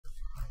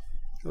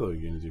Hello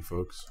Unity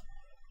folks.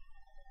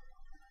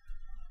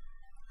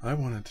 I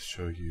wanted to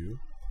show you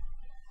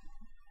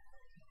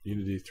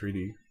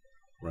Unity3d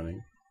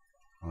running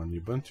on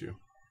Ubuntu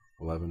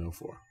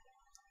 11.04.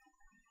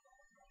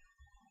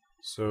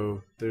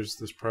 So there's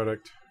this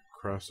product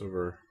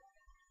crossover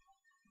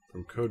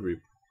from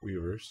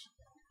Codeweavers,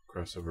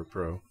 Crossover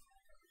Pro,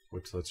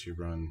 which lets you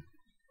run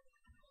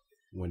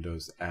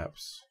Windows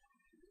apps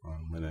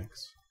on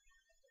Linux.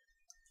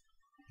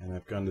 And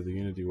I've gone to the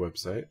Unity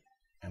website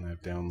and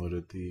I've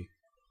downloaded the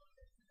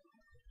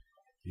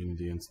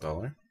Unity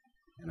installer.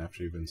 And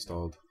after you've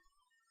installed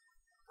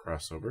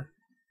Crossover,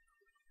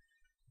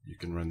 you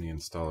can run the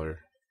installer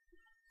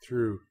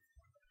through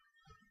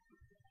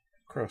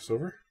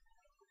Crossover.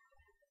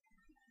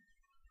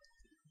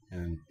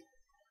 And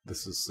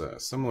this is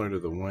similar to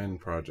the Win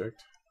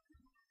project.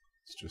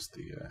 It's just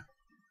the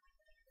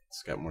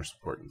it's got more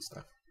support and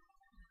stuff.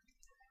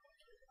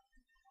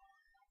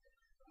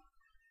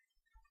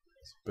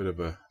 It's a bit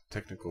of a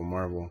technical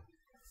marvel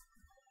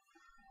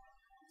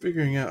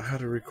figuring out how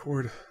to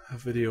record a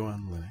video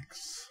on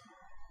Linux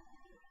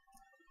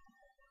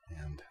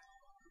and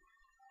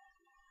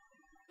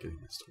getting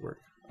this to work.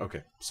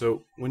 Okay,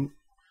 so when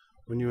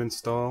you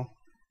install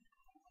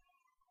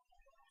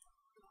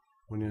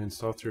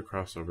through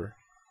Crossover,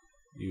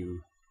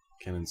 you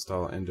can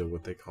install into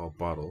what they call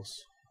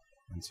bottles,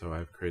 and so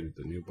I've created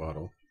a new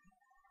bottle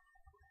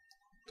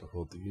to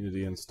hold the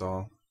Unity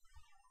install.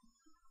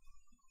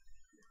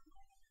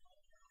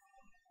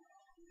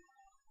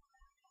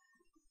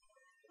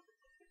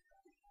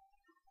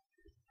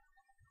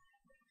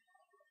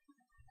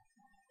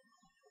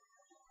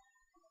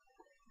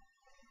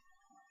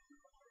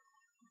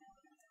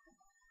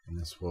 And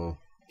this will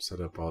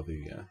set up all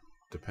the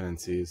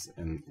dependencies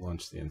and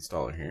launch the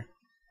installer here.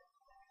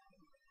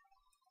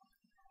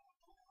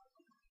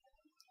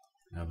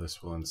 Now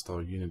this will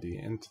install Unity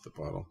into the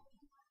bottle,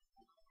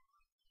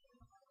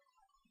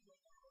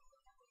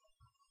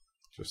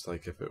 just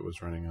like if it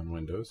was running on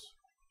Windows.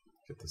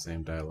 Get the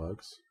same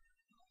dialogues.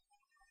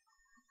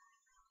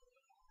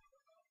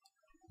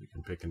 You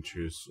can pick and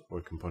choose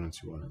what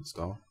components you want to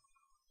install.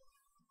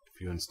 If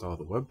you install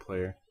the web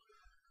player,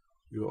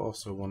 you will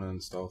also want to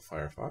install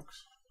Firefox.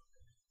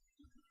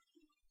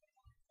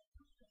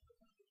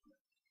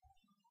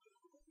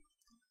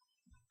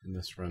 And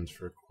this runs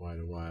for quite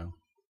a while.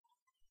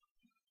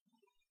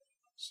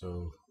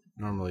 So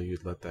normally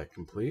you'd let that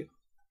complete,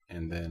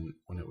 and then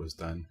when it was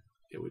done,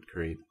 it would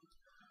create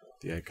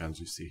the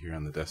icons you see here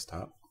on the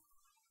desktop.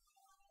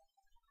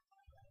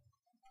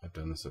 I've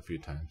done this a few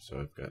times, so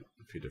I've got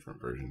a few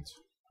different versions.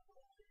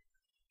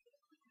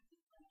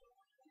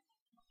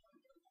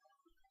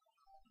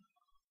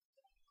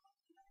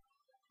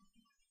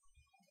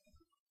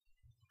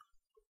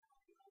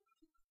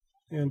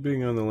 And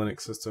being on the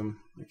Linux system,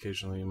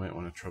 occasionally you might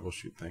want to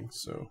troubleshoot things,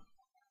 so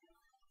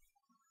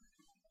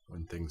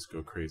when things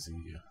go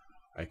crazy,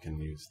 I can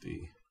use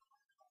the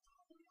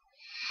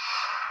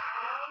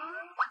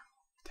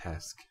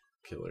task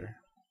killer.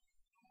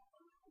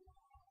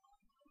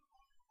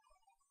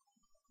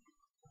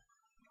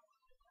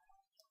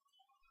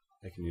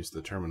 I can use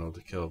the terminal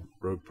to kill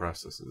rogue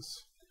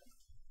processes.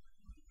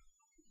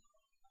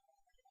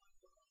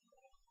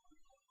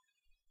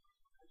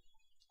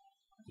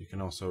 You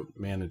can also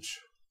manage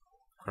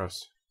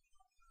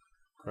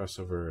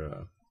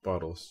crossover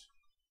bottles,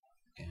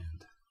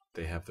 and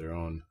they have their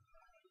own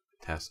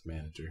task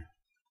manager.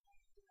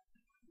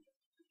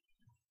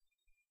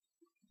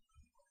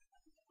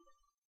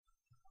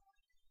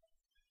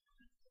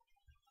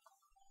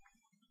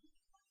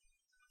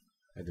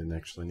 I didn't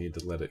actually need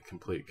to let it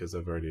complete because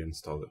I've already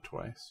installed it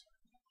twice.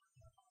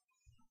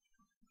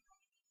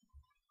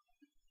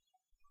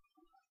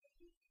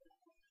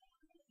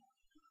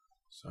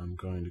 So I'm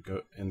going to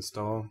go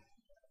install.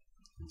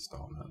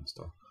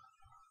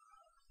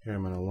 Here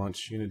I'm going to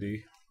launch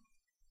Unity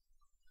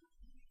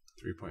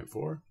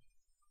 3.4.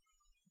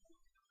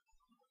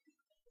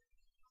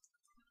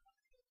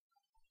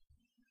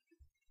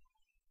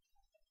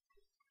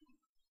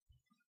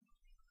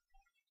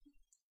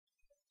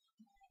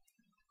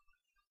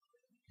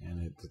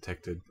 And it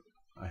detected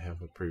I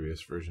have a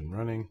previous version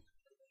running.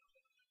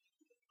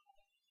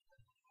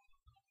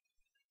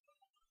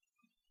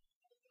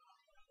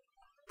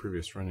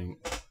 Previous running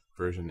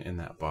version in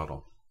that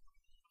bottle.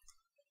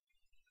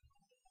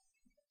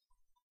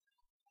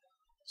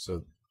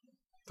 So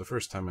the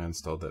first time I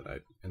installed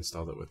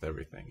it with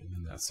everything, and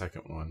then that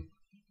second one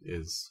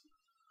is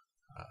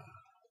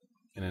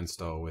an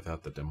install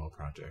without the demo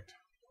project.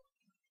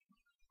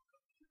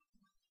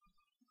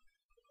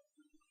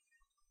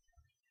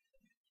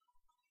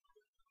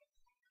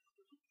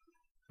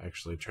 I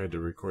actually tried to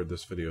record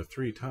this video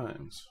 3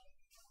 times,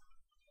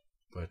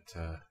 but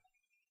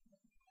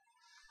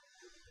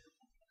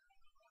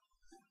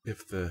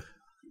if the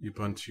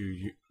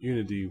Ubuntu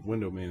Unity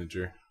window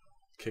manager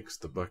kicks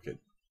the bucket,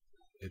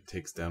 it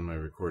takes down my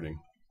recording.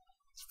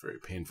 It's very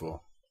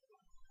painful.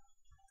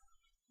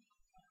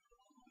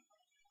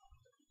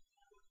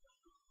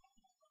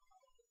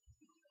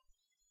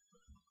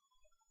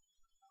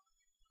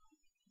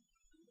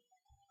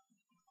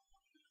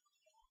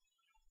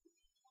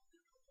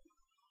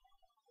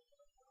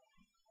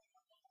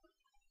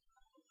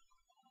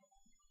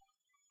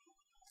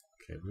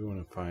 Okay, we want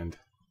to find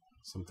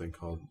something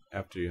called,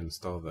 after you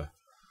install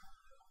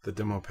the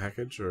demo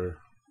package or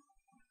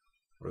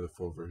the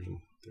full version,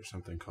 there's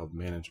something called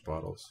manage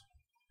bottles.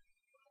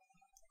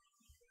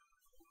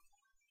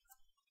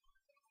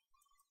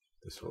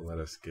 This will let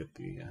us get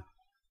the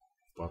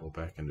bottle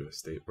back into a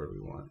state where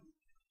we want.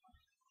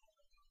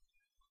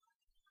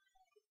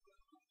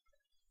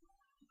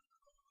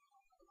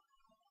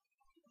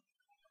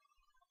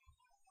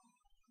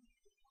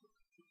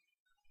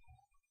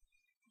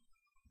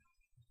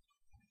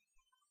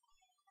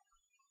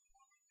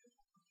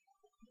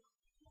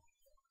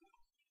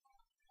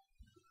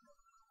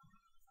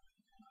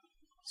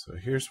 So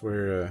here's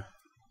where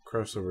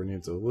crossover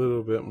needs a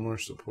little bit more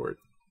support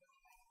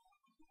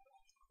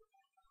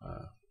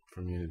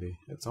from Unity.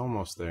 It's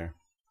almost there,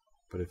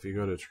 but if you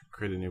go to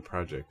create a new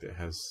project, it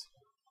has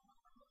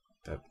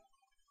that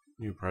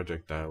new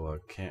project dialog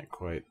can't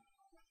quite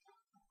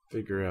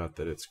figure out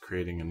that it's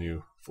creating a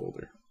new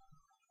folder.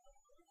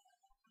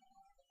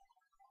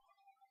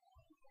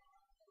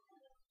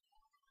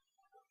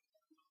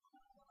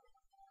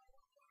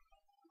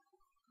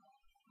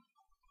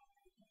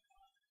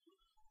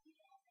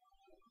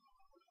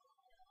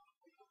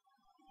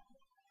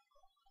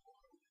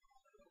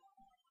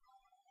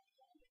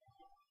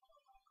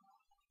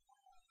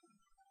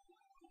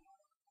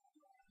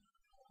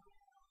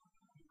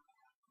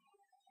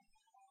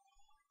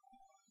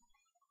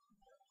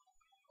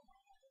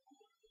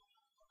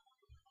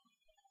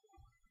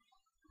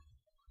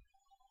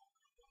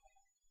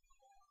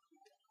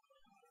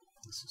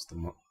 This is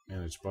the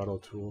manage bottle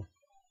tool.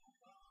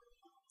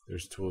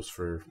 There's tools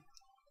for,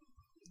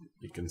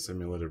 you can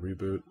simulate a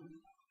reboot,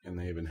 and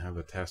they even have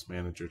a task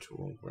manager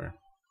tool where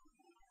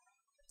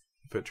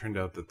if it turned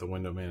out that the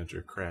window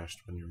manager crashed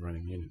when you're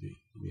running Unity,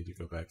 you need to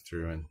go back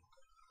through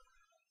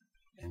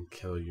and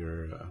kill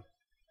your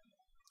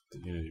the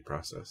Unity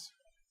process.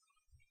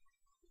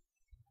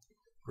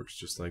 Works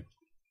just like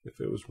if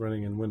it was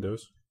running in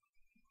Windows,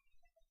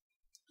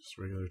 just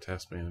regular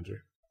task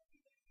manager.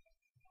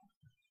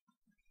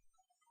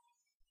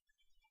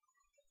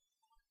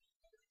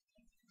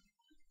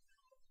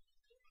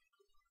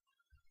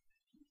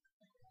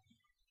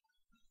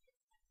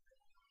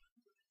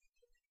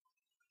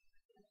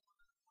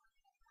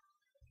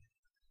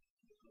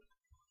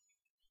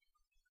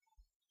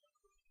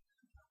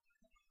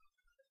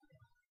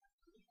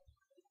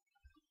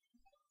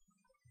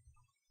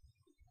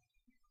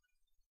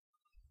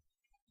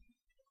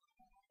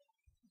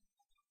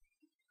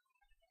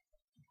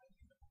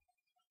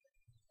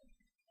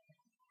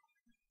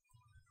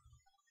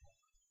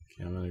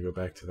 Okay, I'm going to go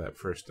back to that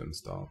first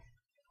install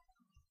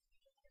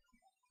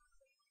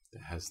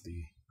that has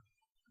the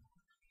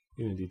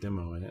Unity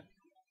demo in it.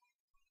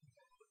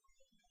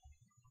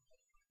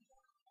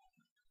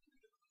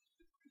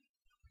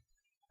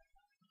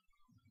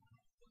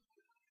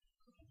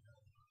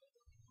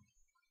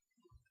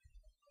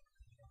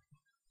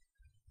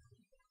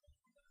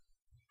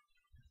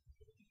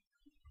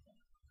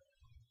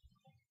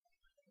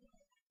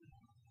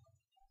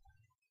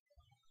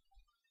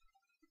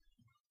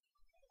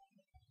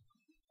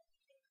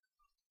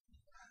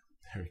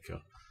 There we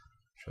go.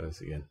 Try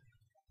this again.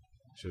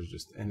 Should have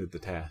just ended the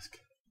task.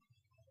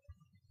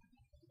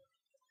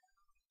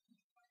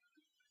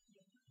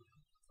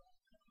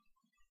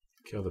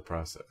 Kill the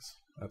process.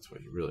 That's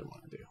what you really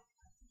want to do.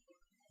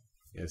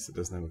 Yes, it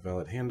doesn't have a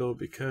valid handle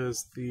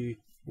because the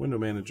window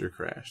manager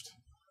crashed.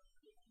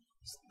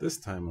 So this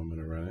time I'm going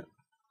to run it.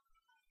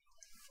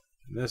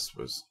 And this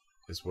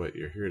is what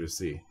you're here to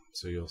see.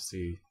 So you'll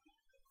see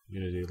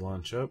Unity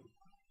launch up.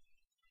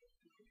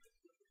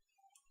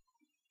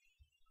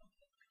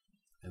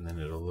 And then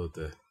it'll load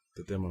the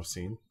demo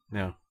scene.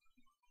 Now,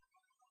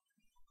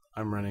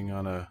 I'm running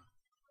on a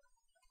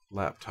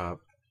laptop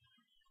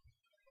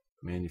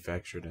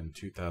manufactured in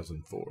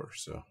 2004,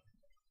 so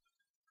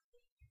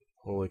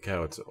holy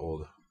cow, it's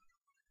old.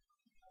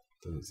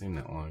 Doesn't seem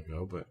that long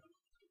ago, but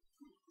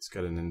it's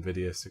got an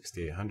NVIDIA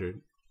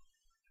 6800.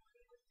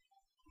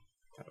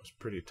 That was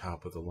pretty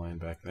top of the line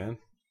back then.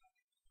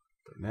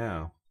 But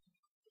now,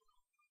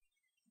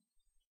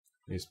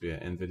 it used to be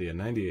an NVIDIA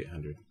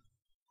 9800.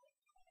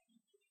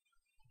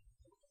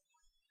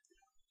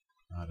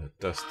 Not a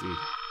dusty.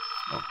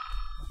 Oh,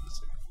 let's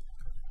see.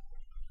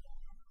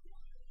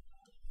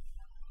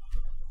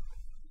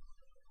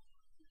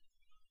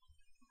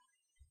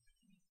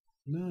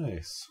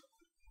 Nice.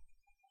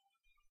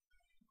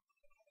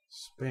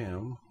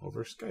 Spam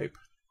over Skype.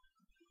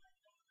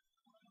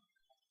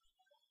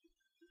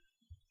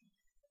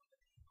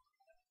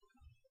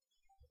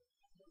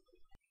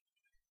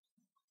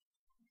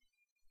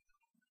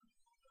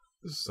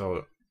 This is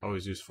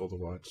always useful to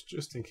watch,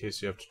 just in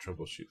case you have to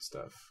troubleshoot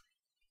stuff.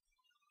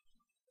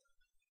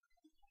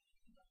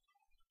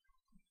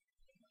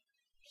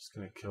 Just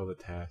gonna kill the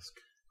task.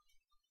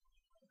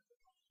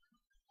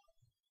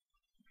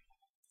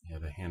 Yeah,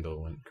 the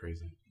handle went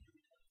crazy.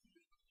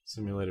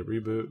 Simulate a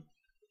reboot.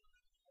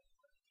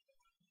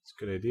 It's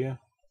a good idea.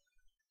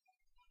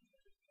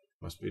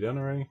 Must be done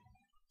already.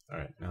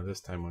 Alright, now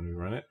this time when we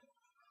run it,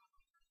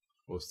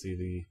 we'll see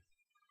the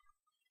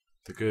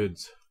the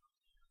goods.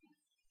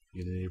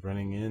 Unity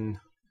running in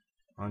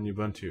on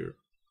Ubuntu.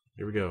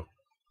 Here we go.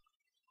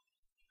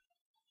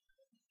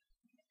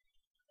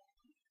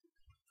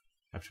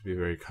 I have to be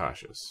very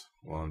cautious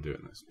while I'm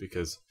doing this,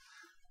 because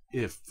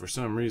if for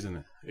some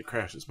reason it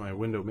crashes my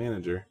window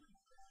manager,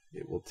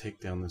 it will take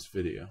down this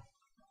video.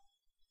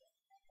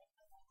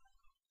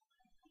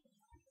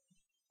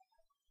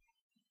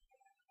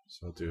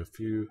 So I'll do a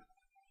few,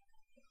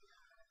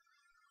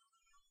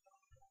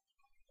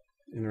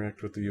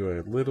 interact with the UI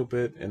a little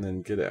bit, and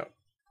then get out.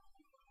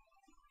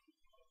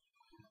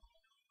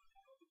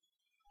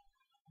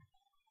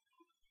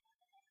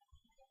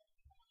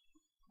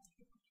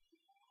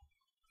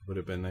 Would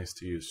have been nice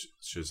to use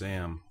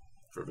Shazam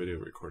for video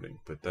recording,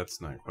 but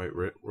that's not quite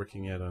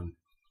working yet on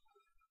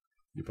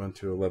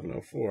Ubuntu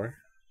 11.04,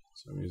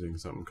 so I'm using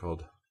something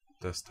called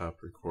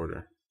Desktop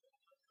Recorder.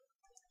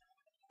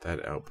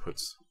 That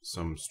outputs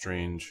some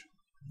strange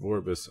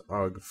Vorbis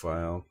OGG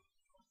file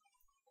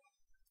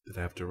that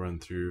I have to run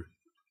through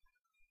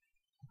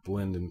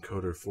Blend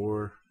Encoder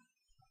 4,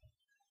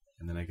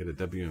 and then I get a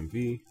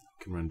WMV,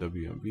 can run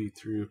WMV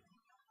through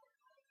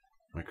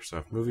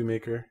Microsoft Movie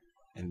Maker,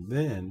 and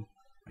then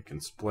I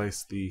can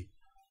splice the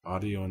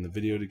audio and the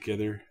video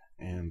together,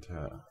 and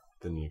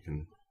then you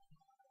can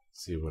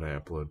see what I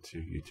upload to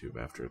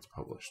YouTube after it's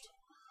published.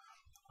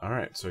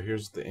 Alright, so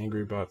here's the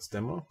Angry Bots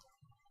demo.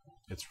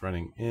 It's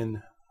running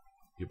in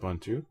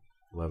Ubuntu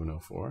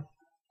 11.04.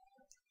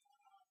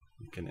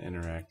 You can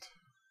interact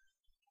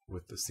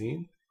with the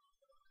scene.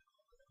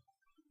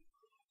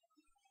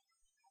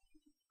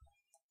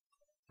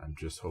 I'm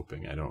just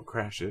hoping I don't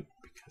crash it,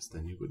 because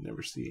then you would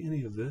never see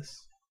any of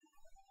this.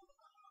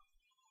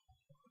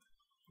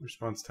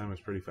 Response time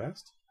is pretty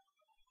fast.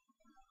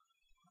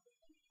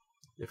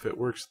 If it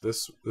works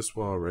this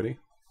well already,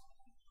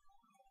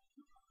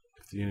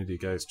 if the Unity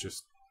guys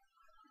just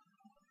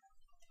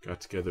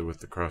got together with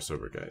the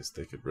crossover guys,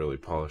 they could really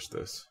polish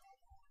this.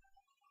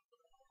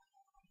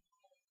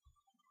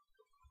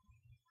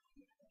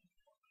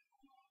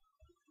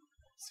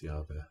 See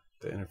how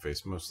the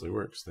interface mostly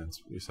works. Then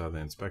you saw the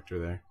inspector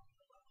there.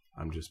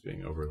 I'm just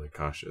being overly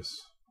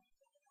cautious,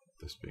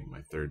 this being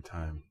my third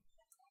time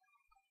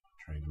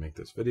trying to make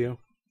this video,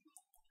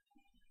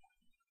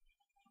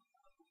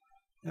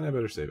 and I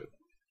better save it.